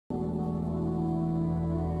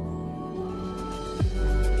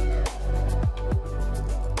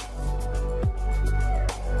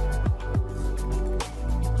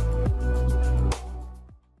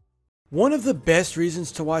One of the best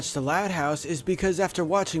reasons to watch The Loud House is because after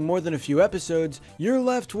watching more than a few episodes, you're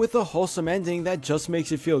left with a wholesome ending that just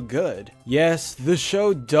makes you feel good. Yes, the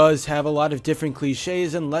show does have a lot of different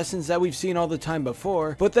cliches and lessons that we've seen all the time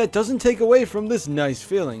before, but that doesn't take away from this nice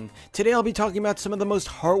feeling. Today I'll be talking about some of the most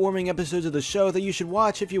heartwarming episodes of the show that you should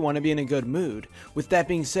watch if you want to be in a good mood. With that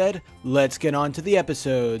being said, let's get on to the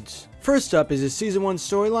episodes. First up is a season 1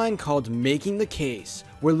 storyline called Making the Case,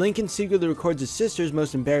 where Lincoln secretly records his sister's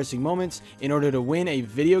most embarrassing moments in order to win a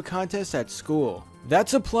video contest at school.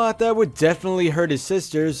 That's a plot that would definitely hurt his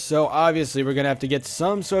sisters, so obviously we're gonna have to get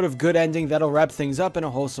some sort of good ending that'll wrap things up in a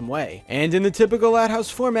wholesome way. And in the typical Loud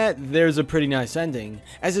House format, there's a pretty nice ending.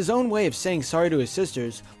 As his own way of saying sorry to his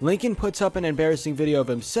sisters, Lincoln puts up an embarrassing video of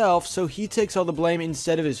himself so he takes all the blame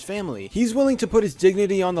instead of his family. He's willing to put his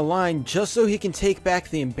dignity on the line just so he can take back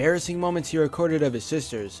the embarrassing moments he recorded of his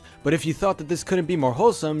sisters. But if you thought that this couldn't be more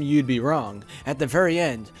wholesome, you'd be wrong. At the very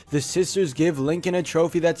end, the sisters give Lincoln a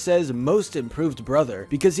trophy that says Most Improved Brother,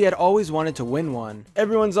 because he had always wanted to win one.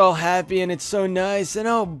 Everyone's all happy and it's so nice, and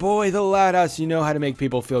oh boy, the Loud House, you know how to make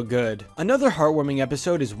people feel good. Another heartwarming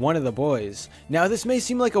episode is One of the Boys. Now this may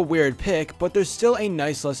seem like a weird pick, but there's still a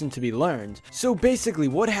nice lesson to be learned. So basically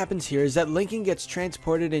what happens here is that Lincoln gets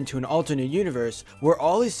transported into an alternate universe where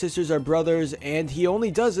all his sisters are brothers, and he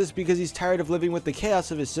only does this because he's tired of living with the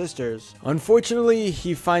chaos of his sisters. Unfortunately,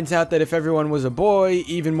 he finds out that if everyone was a boy,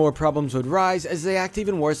 even more problems would rise as they act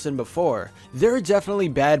even worse than before. There are definitely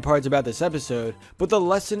bad parts about this episode, but the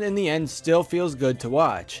lesson in the end still feels good to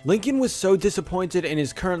watch. Lincoln was so disappointed in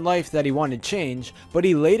his current life that he wanted change, but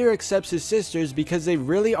he later accepts his sisters because they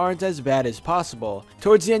really aren't as bad as possible.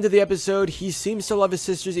 Towards the end of the episode, he seems to love his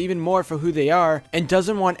sisters even more for who they are and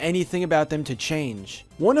doesn't want anything about them to change.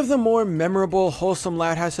 One of the more memorable, wholesome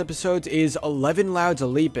Loud House episodes is 11 Louds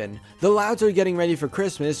a-Leapin'. The Louds are getting ready for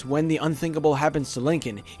Christmas when the unthinkable happens to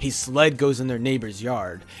Lincoln. His sled goes in their neighbor's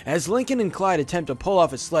yard. As Lincoln and Clyde attempt to pull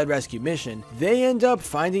off a sled rescue mission, they end up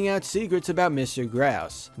finding out secrets about Mr.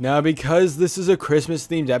 Grouse. Now, because this is a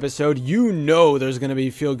Christmas-themed episode, you know there's gonna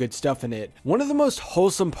be feel-good stuff in it. One of the most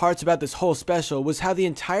wholesome parts about this whole special was how the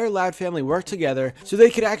entire Loud family worked together so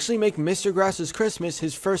they could actually make Mr. Grouse's Christmas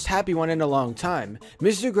his first happy one in a long time.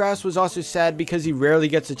 Mr. Grouse was also sad because he rarely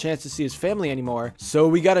gets a chance to see his family anymore, so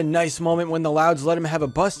we got a nice moment when the Louds let him have a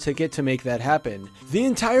bus ticket to make that happen. The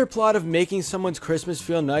entire plot of making someone's Christmas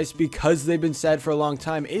feel nice because they've been sad for a long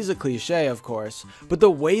time is a cliche, of course, but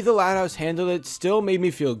the way the Loud House handled it still made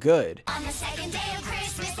me feel good. On the second day of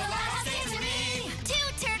Christmas, the Loud House gave to me 2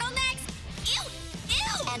 turtlenecks,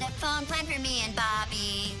 ew, and a phone plan for me and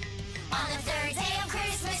Bobby. On the third day of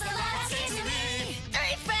Christmas, the Loud House gave to me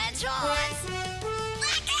 3 French fries,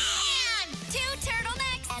 2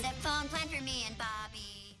 turtlenecks, and a phone plan for me and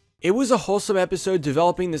Bobby. It was a wholesome episode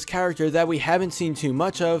developing this character that we haven't seen too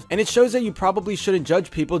much of, and it shows that you probably shouldn't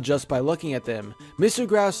judge people just by looking at them. Mr.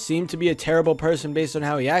 Grouse seemed to be a terrible person based on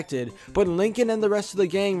how he acted, but Lincoln and the rest of the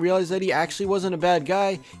gang realized that he actually wasn't a bad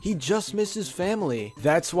guy, he just missed his family.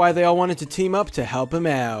 That's why they all wanted to team up to help him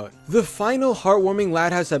out. The final heartwarming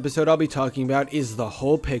Loud House episode I'll be talking about is The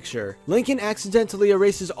Whole Picture. Lincoln accidentally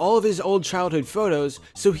erases all of his old childhood photos,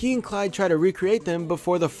 so he and Clyde try to recreate them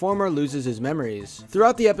before the former loses his memories.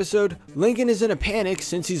 Throughout the episode, Lincoln is in a panic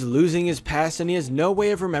since he's losing his past and he has no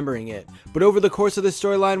way of remembering it. But over the course of the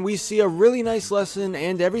storyline, we see a really nice lesson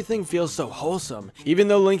and everything feels so wholesome. Even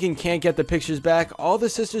though Lincoln can't get the pictures back, all the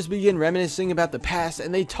sisters begin reminiscing about the past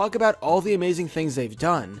and they talk about all the amazing things they've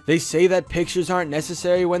done. They say that pictures aren't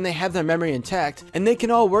necessary when they have their memory intact and they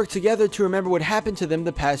can all work together to remember what happened to them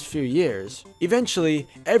the past few years. Eventually,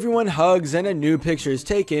 everyone hugs and a new picture is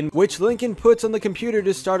taken, which Lincoln puts on the computer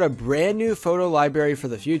to start a brand new photo library for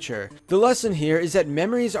the future. The lesson here is that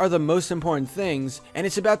memories are the most important things, and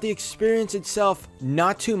it's about the experience itself,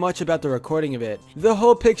 not too much about the recording of it. The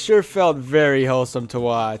whole picture felt very wholesome to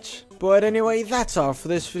watch. But anyway, that's all for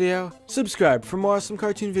this video. Subscribe for more awesome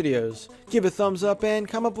cartoon videos. Give a thumbs up and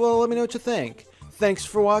comment below, let me know what you think. Thanks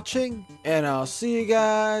for watching, and I'll see you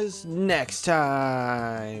guys next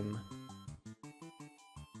time.